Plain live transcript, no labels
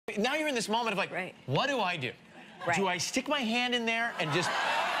Now you're in this moment of like, what do I do? Do I stick my hand in there and just...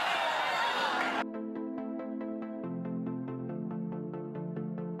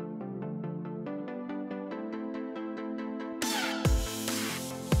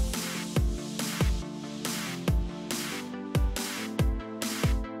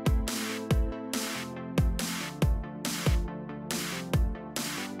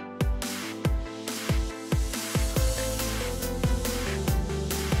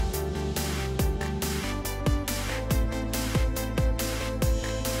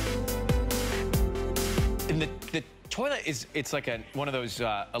 The toilet it's like one of those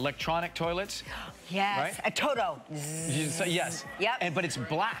electronic toilets. Yes, right? a Toto. Yes. Yep. But it's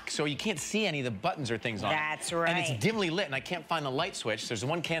black, so you can't see any of the buttons or things on it. That's right. And it's dimly lit, and I can't find the light switch. There's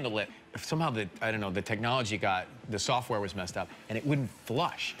one candle lit. Somehow, I don't know, the technology the software was messed up, and it wouldn't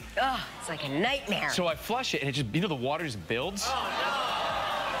flush. Oh, it's like a nightmare. So I flush it, and it just, the water just builds. Oh, no.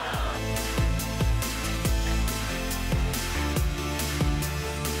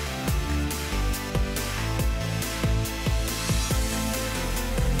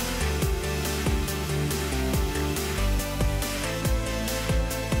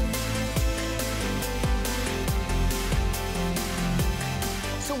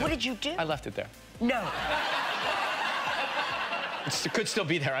 What did you do? I left it there. No. It could still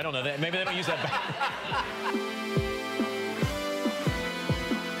be there. I don't know. Maybe they don't use that back.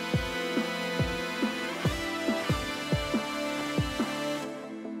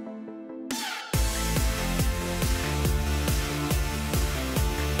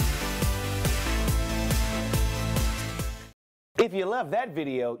 If you love that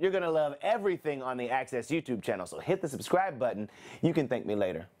video, you're going to love everything on the Access YouTube channel. So hit the subscribe button. You can thank me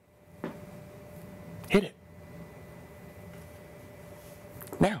later. Hit it.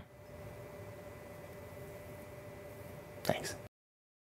 Now. Thanks.